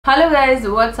Hello guys,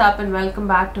 what's up and welcome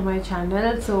back to my channel.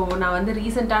 So நான் வந்து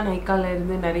ரீசெண்டா நைக்கால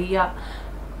இருந்து நிறைய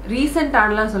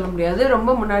ரீசெண்டானலாம் சொல்ல முடியாது,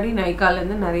 ரொம்ப முன்னாடி நைக்கால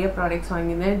இருந்து நிறைய ப்ராடக்ட்ஸ்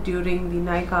வாங்கினேன் during the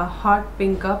Nykaa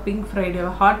Pink Friday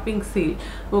Hot Pink sale.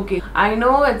 Okay, I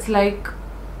know it's like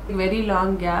very long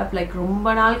gap, like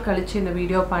ரொம்ப நாள் கழிச்சு இந்த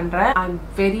வீடியோ பண்றேன். I'm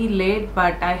very late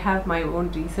but I have my own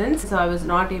reasons, so I was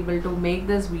not able to make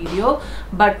this video,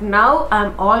 but now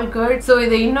I'm all good. So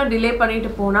இதை இன்னும் delay பண்ணிட்டு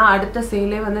போனா அடுத்த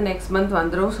சேலே வந்து நெக்ஸ்ட் மந்த்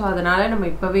வந்துரும். ஸோ அதனால நம்ம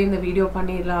இப்பவே இந்த வீடியோ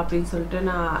பண்ணிடலாம் அப்படின்னு சொல்லிட்டு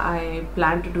நான் I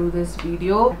plan to do this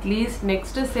video. At least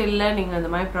next சேல்ல நீங்க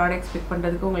அந்த மாதிரி ப்ராடக்ட்ஸ் பிக்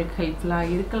பண்றதுக்கு உங்களுக்கு ஹெல்ப்ஃபுல்லா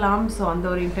இருக்கலாம். ஸோ அந்த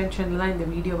ஒரு இன்டென்ஷன்ல தான் இந்த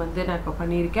வீடியோ வந்து நான் இப்போ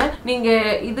பண்ணியிருக்கேன். நீங்க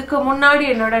இதுக்கு முன்னாடி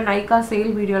என்னோட நைக்கா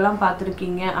சேல் வீடியோலாம்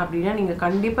பார்த்துருக்கீங்க அப்படின்னா நீங்க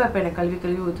கண்டிப்பா இப்ப எனக்கு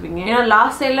கல்வி ஊத்துவீங்க. ஏன்னா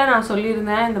லாஸ்ட் சேல்ல நான்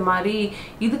சொல்லியிருந்தேன் இந்த மாதிரி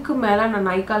இதுக்கு மேல நான்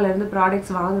நைக்கால இருந்து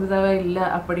ப்ராடக்ட்ஸ் வாங்குறதாவே இல்லை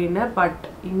அப்படின்னு. பட்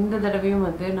இந்த தடவையும்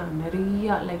வந்து நான்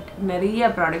நிறைய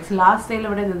ப்ராடக்ட்ஸ் லாஸ்ட் சேலை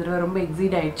விட இந்த தடவை ரொம்ப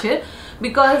எக்ஸீட் ஆயிடுச்சு.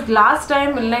 பிகாஸ் லாஸ்ட்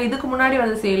டைம் இல்லை இதுக்கு முன்னாடி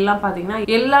வந்து சேல்லாம் பார்த்தீங்கன்னா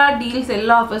எல்லா டீல்ஸ்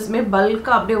எல்லா ஆஃபர்ஸுமே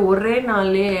பல்காக அப்படியே ஒரே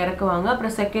நாள்லேயே இறக்குவாங்க.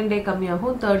 அப்புறம் செகண்ட் டே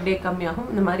கம்மியாகும், தேர்ட் டே கம்மியாகும்,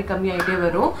 இந்த மாதிரி கம்மியாகிட்டே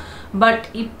வரும். பட்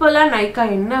இப்போல்லாம் நைக்கா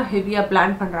என்ன ஹெவியாக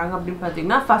பிளான் பண்ணுறாங்க அப்படின்னு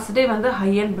பார்த்தீங்கன்னா ஃபர்ஸ்ட் டே வந்து ஹை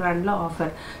அண்ட் பிராண்டில்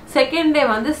ஆஃபர், செகண்ட் டே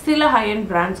வந்து சில high and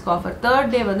பிராண்ட்ஸ்க்கு offer,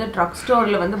 third day வந்து ட்ரக்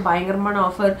ஸ்டோரில் வந்து பயங்கரமான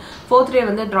ஆஃபர், ஃபோர்த் டே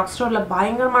வந்து ட்ரக் ஸ்டோரில்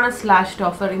பயங்கரமான ஸ்லாஷ்ட்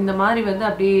ஆஃபர், இந்த மாதிரி வந்து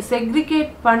அப்படியே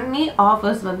செக்ரிகேட் பண்ணி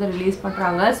ஆஃபர்ஸ் வந்து ரிலீஸ்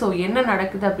பண்ணுறாங்க. ஸோ என்ன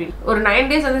நடக்குது அப்படின்னு ஒரு 9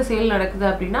 days வந்து சேல் நடக்குது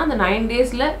அப்படின்னா அந்த 9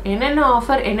 daysல என்னென்ன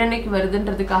ஆஃபர் என்னென்னைக்கு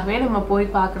வருதுன்றதுக்காகவே நம்ம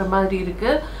போய் பார்க்குற மாதிரி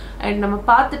இருக்குது. அண்ட் நம்ம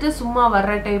பார்த்துட்டு சும்மா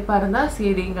வர்ற டைப்பாக இருந்தால்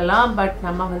சரிங்களாம். பட்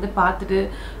நம்ம வந்து பார்த்துட்டு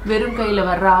வெறும் கையில்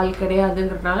வர்ற ஆள்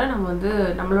கிடையாதுங்கிறதுனால நம்ம வந்து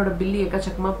நம்மளோட பில்லு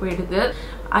எக்கச்சக்கமாக போயிடுது.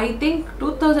 ஐ திங்க்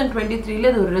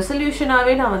 2023ல இது ஒரு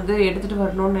ரெசல்யூஷனாகவே நான் வந்து எடுத்துகிட்டு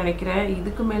வரணும்னு நினைக்கிறேன்,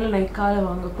 இதுக்கு மேலே நைக்கால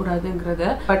வாங்கக்கூடாதுங்கிறத.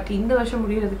 பட் இந்த வருஷம்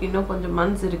முடிகிறதுக்கு இன்னும் கொஞ்சம்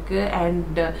மந்த்ஸ் இருக்குது.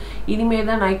 அண்ட்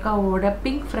இனிமேல் தான் நைக்காவோட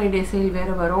பிங்க் ஃப்ரைடே சேல்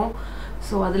வேறு வரும்.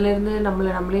 ஸோ அதுலேருந்து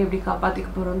நம்மளே எப்படி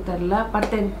காப்பாற்றிக்க போகிறோம்னு தெரில.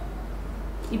 பட் தென்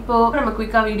இப்போ நம்ம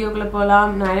குயிக்காக வீடியோக்குள்ளே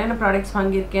போகலாம். நான் என்னென்ன ப்ராடக்ட்ஸ்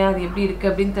வாங்கியிருக்கேன், அது எப்படி இருக்குது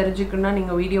அப்படின்னு தெரிஞ்சுக்கணும்னா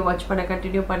நீங்கள் வீடியோ வாட்ச் பண்ண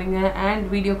கண்டினியூ பண்ணுங்கள். அண்ட்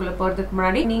வீடியோக்குள்ளே போகிறதுக்கு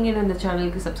முன்னாடி நீங்கள் இந்த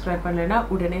சேனலுக்கு சப்ஸ்கிரைப் பண்ணலைன்னா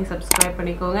உடனே சப்ஸ்கிரைப்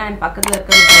பண்ணிக்கோங்க. அண்ட் பக்கத்தில்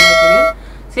இருக்க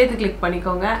சேர்த்து கிளிக்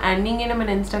பண்ணிக்கோங்க. அண்ட் நீங்கள் நம்ம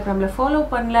இன்ஸ்டாகிராமில் ஃபாலோ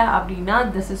பண்ணல அப்படின்னா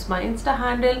this is my Insta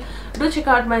handle, two check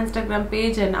out my Instagram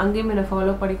page. And அங்கேயும் என்ன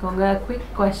ஃபாலோ பண்ணிக்கோங்க.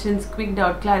 Quick questions, quick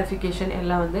doubt clarification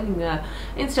எல்லாம் வந்து நீங்கள்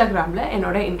இன்ஸ்டாகிராமில்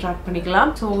என்னோட இன்ட்ராக்ட்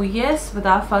பண்ணிக்கலாம். So S,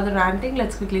 without further ranting,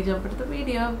 let's quickly jump into the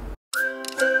video.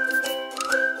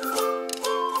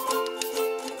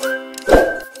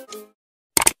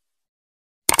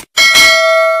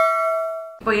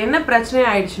 இப்போ என்ன பிரச்சனை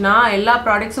ஆயிடுச்சுன்னா எல்லா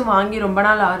ப்ராடக்ட்ஸும் வாங்கி ரொம்ப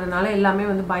நாள் ஆகிறதுனால எல்லாமே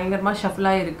வந்து பயங்கரமாக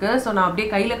ஷஃபிளாக இருக்குது. ஸோ நான் அப்படியே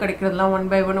கையில் கிடைக்கிறதுலாம் ஒன்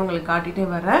பை ஒன் உங்களுக்கு காட்டிகிட்டே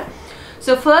வரேன்.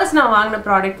 ஸோ ஃபர்ஸ்ட் நான் வாங்கின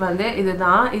ப்ராடக்ட் வந்து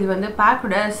இதுதான். இது வந்து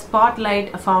பேக்கோட ஸ்பாட்லைட்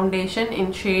ஃபவுண்டேஷன்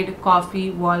இன் ஷேட் காஃபி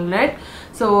வால்நட்.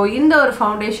 ஸோ இந்த ஒரு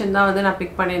ஃபவுண்டேஷன் தான் வந்து நான்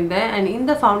பிக் பண்ணியிருந்தேன். அண்ட்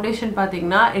இந்த ஃபவுண்டேஷன்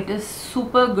பார்த்தீங்கன்னா it is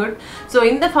super good. So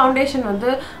இந்த ஃபவுண்டேஷன் வந்து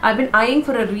ஐ பின் ஐயிங்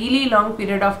for a really long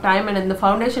period of time. And இந்த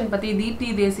ஃபவுண்டேஷன் பற்றி தீப்தி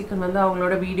தேசிகன் வந்து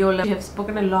அவங்களோட வீடியோவில் have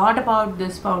spoken a lot about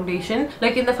this foundation.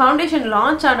 Like இந்த ஃபவுண்டேஷன்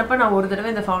லான்ச் ஆனப்போ நான் ஒரு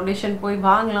தடவை இந்த ஃபவுண்டேஷன் போய்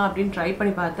வாங்கலாம் அப்படின்னு ட்ரை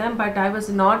பண்ணி பார்த்தேன். But I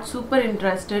was not super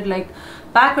interested. Like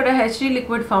பேக்கோட ஹெச்டி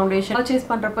லிக்விட் ஃபவுண்டேஷன் பர்ச்சேஸ்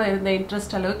பண்ணுறப்போ இருந்த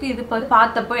இன்ட்ரெஸ்ட் அளவுக்கு இது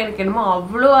பார்த்தப்போ எனக்கு என்னமோ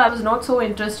அவ்வளோ I was not so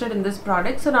interested in this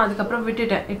product. So நான் அதுக்கப்புறம்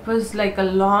விட்டுட்டேன். It was like a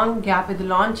long gap. இது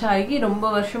லான்ச் ஆகி ரொம்ப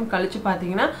வருஷம் கழிச்சு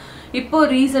பார்த்தீங்கன்னா இப்போ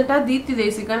ரீசெண்டாக தீப்தி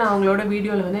தேசிகன் அவங்களோட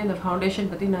வீடியோவில் வந்து இந்த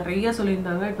ஃபவுண்டேஷன் பற்றி நிறைய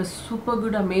சொல்லியிருந்தாங்க. It was super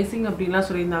good, amazing அப்படின்லாம்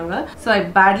சொல்லியிருந்தாங்க. So I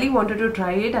badly wanted to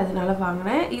try it, அதனால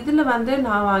வாங்கினேன். இதில் வந்து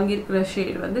நான் வாங்கியிருக்கிற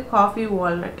ஷேட் வந்து coffee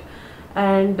walnut.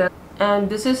 And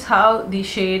this is how the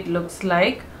shade looks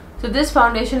like. So this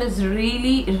foundation is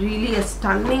really a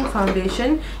stunning foundation.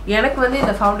 எனக்கு வந்து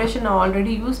இந்த ஃபவுண்டேஷன் நான்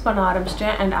ஆல்ரெடி யூஸ் பண்ண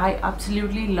ஆரம்பிச்சிட்டேன். And I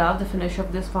absolutely love the finish of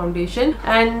this foundation.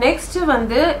 And next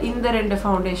வந்து இந்த 2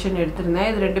 foundation எடுத்திருந்தேன்.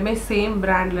 இது ரெண்டுமே சேம்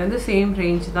பிராண்ட்லேருந்து சேம்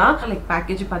ரேஞ்ச் தான். லைக்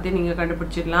பேக்கேஜ் பார்த்து நீங்கள்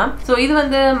கண்டுபிடிச்சிடலாம். ஸோ இது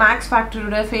வந்து maths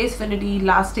ஃபேக்டரியோட face ஃபினிட்டி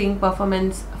lasting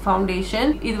performance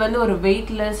foundation. இது வந்து ஒரு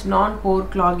வெயிட்லெஸ் நான் போர்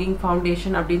கிளாகிங்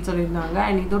ஃபவுண்டேஷன் அப்படின்னு சொல்லியிருந்தாங்க.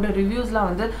 அண்ட் இதோட ரிவ்யூஸ்லாம்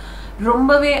வந்து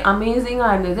ரொம்பவே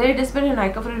அமேசிங்காக இருந்தது. It is been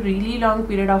Nykaa for really long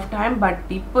period of time. But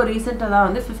இப்போ ரீசெண்டாக தான்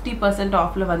வந்து 50%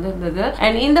 ஆஃப்ல வந்து இருந்தது.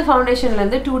 அண்ட் இந்த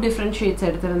ஃபவுண்டேஷன்லேருந்து 2 டிஃப்ரெண்ட் ஷேட்ஸ்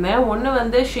எடுத்திருந்தேன். ஒன்று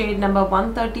வந்து shade number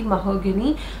 130 mahogany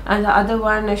and other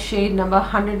one shade number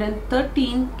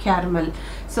 113 caramel.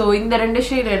 So இந்த 2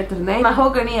 ஷேட் எடுத்திருந்தேன்.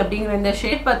 மஹோகனி அப்படிங்கிற இந்த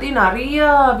ஷேட் பற்றி நிறைய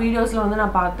வீடியோஸில் வந்து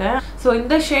நான் பார்த்தேன். So in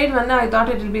the shade I thought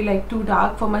it will be like too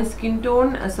dark for my skin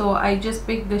tone, so I just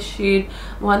picked the shade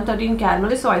 113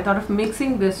 caramel. So I thought of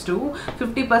mixing this too.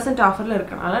 50% offer la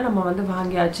irukanaala nama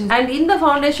vaangiyachu. And in the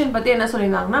foundation பத்தி என்ன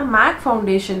சொல்லிருந்தாங்கன்னா MAC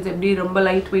foundations எப்படி ரொம்ப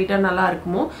light வெயிட்டா நல்லா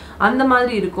இருக்குமோ அந்த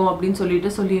மாதிரி இருக்கும் அப்படினு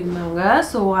சொல்லிருந்தாங்க.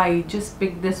 So I just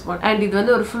picked this one, and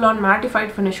இது ஒரு full on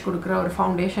mattified finish கொடுக்கிற ஒரு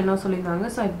foundation சொல்லிருந்தாங்க.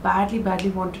 So I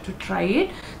badly wanted to try it.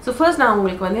 So first நான்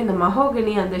உங்களுக்கு இந்த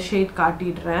Mohogany அந்த shade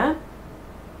காட்டிடுறேன்.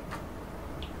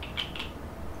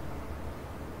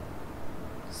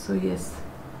 So yes,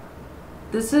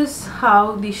 this is how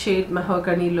the shade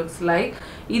Mohogany looks like.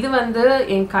 இது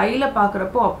என் கையில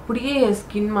பார்க்கறப்போ அப்படியே என்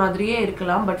ஸ்கின் மாதிரியே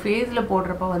இருக்கலாம், பட் ஃபேஸ்ல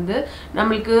போடுறப்போ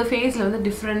நமக்கு ஃபேஸ்ல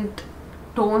டிஃபரண்ட்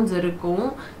டோன்ஸ் இருக்கும்.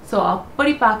 ஸோ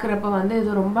அப்படி பார்க்குறப்ப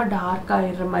இது ரொம்ப டார்க்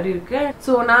ஆகிடுற மாதிரி இருக்கு.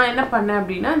 ஸோ நான் என்ன பண்ணேன்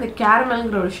அப்படின்னா இந்த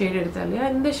கேரமல்ங்கிற ஒரு ஷேட் எடுத்தேன் இல்லையா,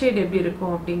 இந்த ஷேட் எப்படி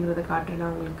இருக்கும் அப்படிங்கிறத காட்டுறேன்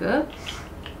உங்களுக்கு.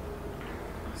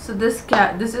 So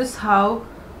this is how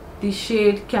the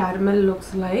shade caramel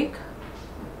looks like.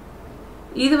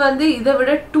 இது இதை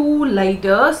விட டூ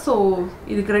லைட்டர். ஸோ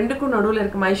இதுக்கு ரெண்டுக்கும் நடுவில்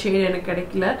இருக்க மாதிரி ஷேட் எனக்கு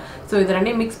கிடைக்கல. ஸோ இது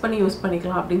ரெண்டையும் மிக்ஸ் பண்ணி யூஸ்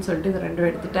பண்ணிக்கலாம் அப்படின்னு சொல்லிட்டு இது ரெண்டும்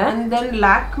எடுத்துட்டேன். அண்ட் தென்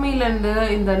லாக்மேலேருந்து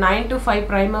இந்த 925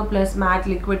 primer plus mat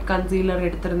liquid concealer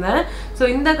எடுத்திருந்தேன். ஸோ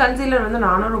இந்த கன்சீலர்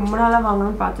நானும் ரொம்ப நாளாக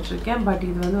வாங்கணும்னு பார்த்துட்டு இருக்கேன், பட்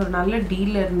இது ஒரு நல்ல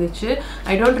டீலில் இருந்துச்சு.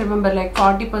 ஐ டோன்ட் ரிமெம்பர் லைக்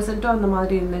 40% அந்த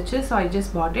மாதிரி இருந்துச்சு. So I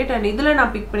just bought it. And இதில்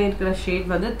நான் பிக் பண்ணியிருக்கிற ஷேட்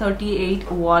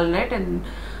 38 வால்நட். அண்ட்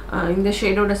இந்த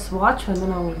ஷேடோட ஸ்வாட்ச்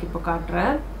நான் உங்களுக்கு இப்போ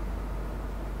காட்டுறேன்.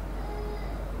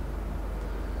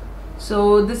 So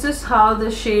this is how the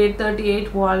shade 38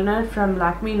 Walnut from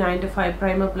Lakme 925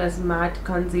 Primer Plus Matte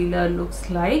Concealer looks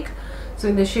like. So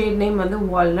in the shade name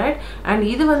Walnut, and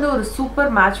இது ஒரு super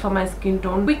match for my skin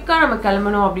tone. Quick-ஆ நம்ம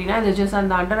கிளம்பணும் அப்படினா இது just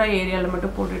அந்த under eye ஏரியால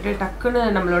மட்டும் போட்டுட்டு டக்குன்னு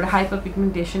நம்மளோட ஹைப்பர்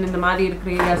பிக்மெண்டேஷன் இந்த மாதிரி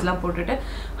இருக்கிற ஏரியாஸ்லாம் போட்டுட்டு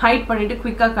ஹைட் பண்ணிட்டு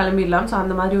குயிக்கா கிளம்பிடலாம். ஸோ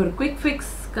அந்த மாதிரி ஒரு குவிக்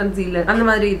ஃபிக்ஸ் கன்சீலர் அந்த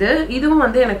மாதிரி இதுவும்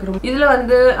எனக்கு ரொம்ப இதுல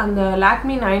அந்த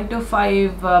Lakme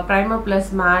 925 பிரைமர் பிளஸ்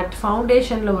மேட்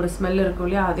ஃபவுண்டேஷன்ல ஒரு ஸ்மெல் இருக்கும்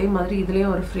இல்லையா, அதே மாதிரி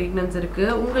இதுலயும் ஒரு ஃப்ரேக்ரன்ஸ் இருக்கு.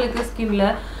 உங்களுக்கு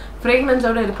ஸ்கின்ல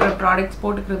ஃப்ரேக்ரன்ஸோட இருக்கிற ப்ராடக்ட்ஸ்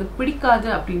போட்டுக்கிறது பிடிக்காது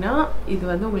அப்படின்னா இது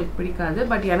உங்களுக்கு பிடிக்காது.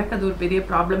 பட் எனக்கு அது ஒரு பெரிய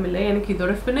ப்ராப்ளம் இல்லை. எனக்கு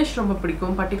இதோட ஃபினிஷ் ரொம்ப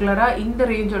பிடிக்கும், பர்டிகுலராக இந்த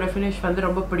ரேஞ்சோட ஃபினிஷ்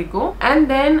ரொம்ப பிடிக்கும். And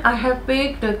then I have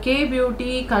picked K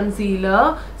Beauty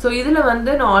concealer. So இதில்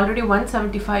நான் ஆல்ரெடி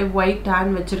 175 ஒயிட்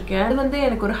டேன் வச்சிருக்கேன். அது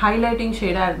எனக்கு ஒரு ஹைலைட்டிங்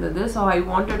ஷேடாக இருந்தது. So I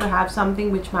wanted to have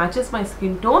something which matches my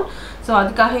skin tone. So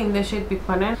அதுக்காக இந்த ஷேட் பிக்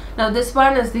பண்ணேன். Now this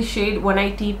one is the shade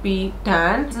 180p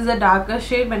tan. This is a darker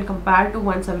shade when compared to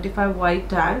 175 white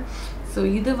tan. So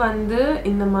இது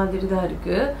இந்த மாதிரி தான்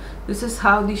இருக்கு. This is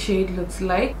how the shade looks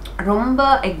like. ரொம்ப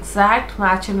exact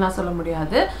மேட்ச்னுலாம் சொல்ல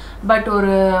முடியாது, பட்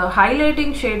ஒரு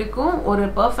ஹைலைட்டிங் ஷேடுக்கும் ஒரு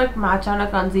பெர்ஃபெக்ட் மேட்சான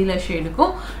கன்சீலர்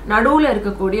ஷேடுக்கும் நடுவில்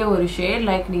இருக்கக்கூடிய ஒரு ஷேட்.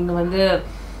 லைக் நீங்கள்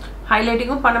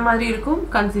ஹைலைட்டிங்கும் பண்ண மாதிரி இருக்கும்,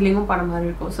 கன்சீலிங்கும் பண்ண மாதிரி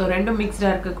இருக்கும். ஸோ ரெண்டும்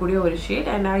மிக்ஸ்டாக இருக்கக்கூடிய ஒரு shade.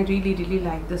 And I really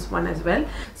like this one as well.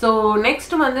 So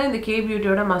next இந்த K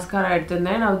Beautyயோட மஸ்காரா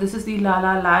எடுத்திருந்தேன். Now this is the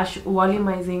Lala Lash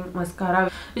Volumizing Mascara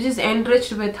which is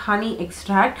enriched with honey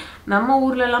extract. நம்ம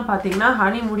ஊர்லலாம் பார்த்தீங்கன்னா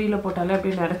ஹனி முடியில் போட்டாலே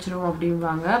அப்படியே நிறச்சிரும்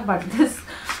அப்படின்வாங்க.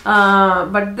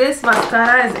 But this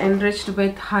mascara is enriched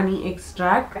with honey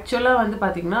extract. Actually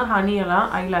பார்த்தீங்கன்னா ஹனி எல்லாம்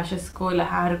ஐலாஷஸ்க்கோ இல்லை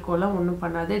ஹேருக்கோ எல்லாம் ஒன்றும்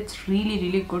பண்ணாது. It's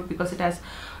really good because it has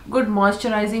good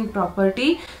moisturizing property.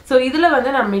 So இதுல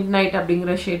நான் midnight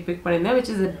அப்படிங்கிற ஷேட் பிக் பண்ணிருந்தேன், which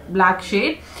is a black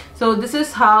shade. So this is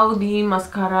how the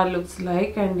mascara looks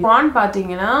like. And wand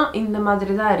பாத்தீங்கன்னா இந்த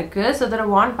மாதிரி தான் இருக்கு. So இதோட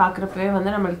wand பார்க்கறப்பவே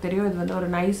நமக்கு தெரியும் இது ஒரு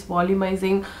nice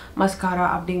volumizing mascara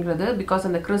அப்படிங்கிறது, because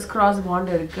அந்த criss cross wand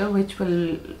இருக்கு, which will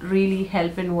really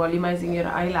help in volumizing your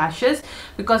eyelashes.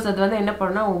 Because அது என்ன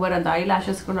பண்ணுனா ஒவ்வொரு அந்த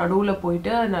eyelashes-க்கு நடுவுல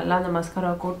போயிட்டு நல்லா அந்த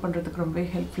mascara கோட் பண்றதுக்கு ரொம்ப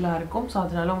ஹெல்ப்ஃபுல்லா இருக்கும். So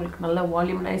அதனால உங்களுக்கு நல்ல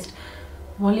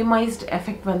volumized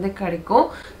effect கிடைக்கும்.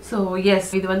 So yes,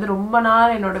 இது ரொம்ப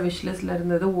நாள் என்னோட wish listல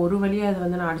இருந்தது. ஒரு வழியா அது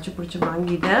நான் அடிச்சு புடிச்சு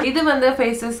வாங்கிட்டேன். இது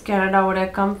Faces Canadaவோட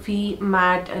comfy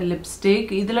matte lipstick.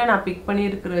 இதுல நான் பிக்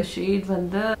பண்ணியிருக்கிற shade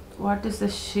what is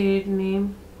the shade name?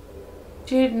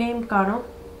 Shade name காணோம்.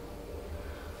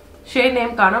 Shade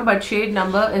name காணோம், but shade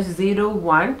number is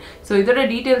 01. So இதோட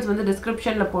details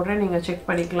descriptionல போடுறேன், நீங்க செக்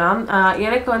பண்ணிக்கலாம்.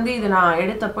 எனக்கு இது நான்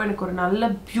எடுத்தப்போ எனக்கு ஒரு நல்ல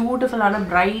பியூட்டிஃபுல்லான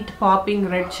பிரைட் பாப்பிங்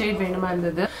ரெட் ஷேட் வேணுமா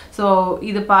இருந்தது. So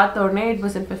இது பார்த்த உடனே it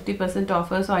was in 50%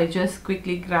 offer, so I just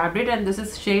quickly grabbed it. And this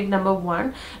is shade number 1.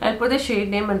 I'll put the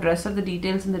shade name and rest of the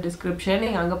details in the description.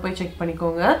 நீங்க அங்க போய் check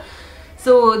பண்ணிக்கோங்க.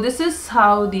 So this is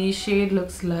how the shade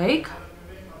looks like.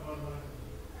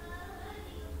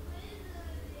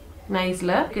 Nice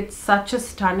look. It's such a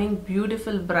stunning,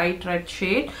 beautiful, bright red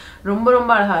shade.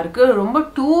 ரொம்ப அழகா இருக்கு. ரொம்ப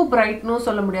too bright னு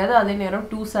சொல்ல முடியாது, அதே நேரம்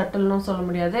too subtle னு சொல்ல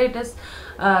முடியாது. It is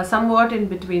somewhat in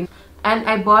between. And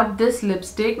I bought this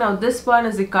lipstick. Now this one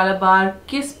is the Colorbar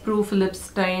Kiss Proof Lip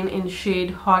Stain in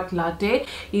shade Hot Latte.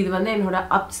 This is my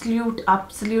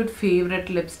absolute favorite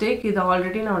lipstick. This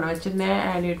already I vechirundhen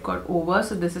and it got over.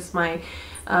 So this is my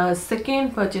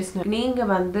second purchase. நீங்க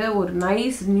வந்து ஒரு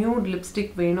nice nude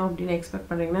lipstick வேணும் அப்படினு expect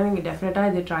பண்றீங்கன்னா நீங்க டெஃபினட்டா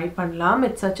இத try பண்ணலாம்.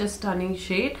 It's such a stunning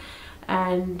shade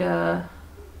and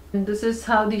this is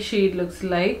how the shade looks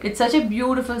like. It's such a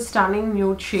beautiful stunning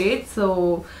nude shade. So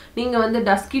நீங்க வந்து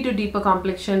dusky to deeper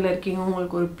complexionல இருக்கீங்க,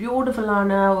 உங்களுக்கு ஒரு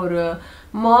பியூட்டிஃபுல்லான ஒரு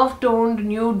mauve toned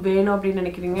nude வேணும் அப்படி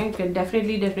நினைக்கிறீங்க, you can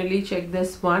definitely check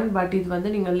this one. But இது வந்து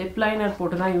நீங்க lip liner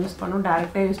போட்டு தான் யூஸ் பண்ணனும்.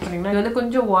 டைரக்ட்டா யூஸ் பண்ணீங்கன்னா இது வந்து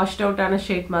கொஞ்சம் washed out ஆன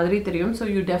ஷேட் மாதிரி தெரியும். So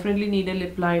you definitely need a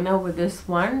lip liner with this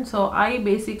one. So I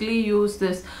basically use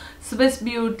this Swiss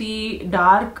Beauty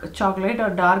dark chocolate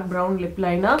or dark brown lip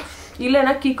liner.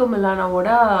 இல்லனா Kiko Milano ஓட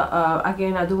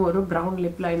again அது ஒரு brown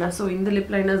lip liner. So இந்த lip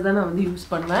liners தான் நான் வந்து use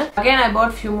பண்ணுவேன். Again I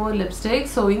bought few more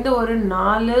lipsticks. So இந்த ஒரு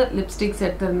 4 lipsticks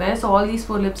எடுத்துட்டேன். So all these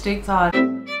 4 lipsticks are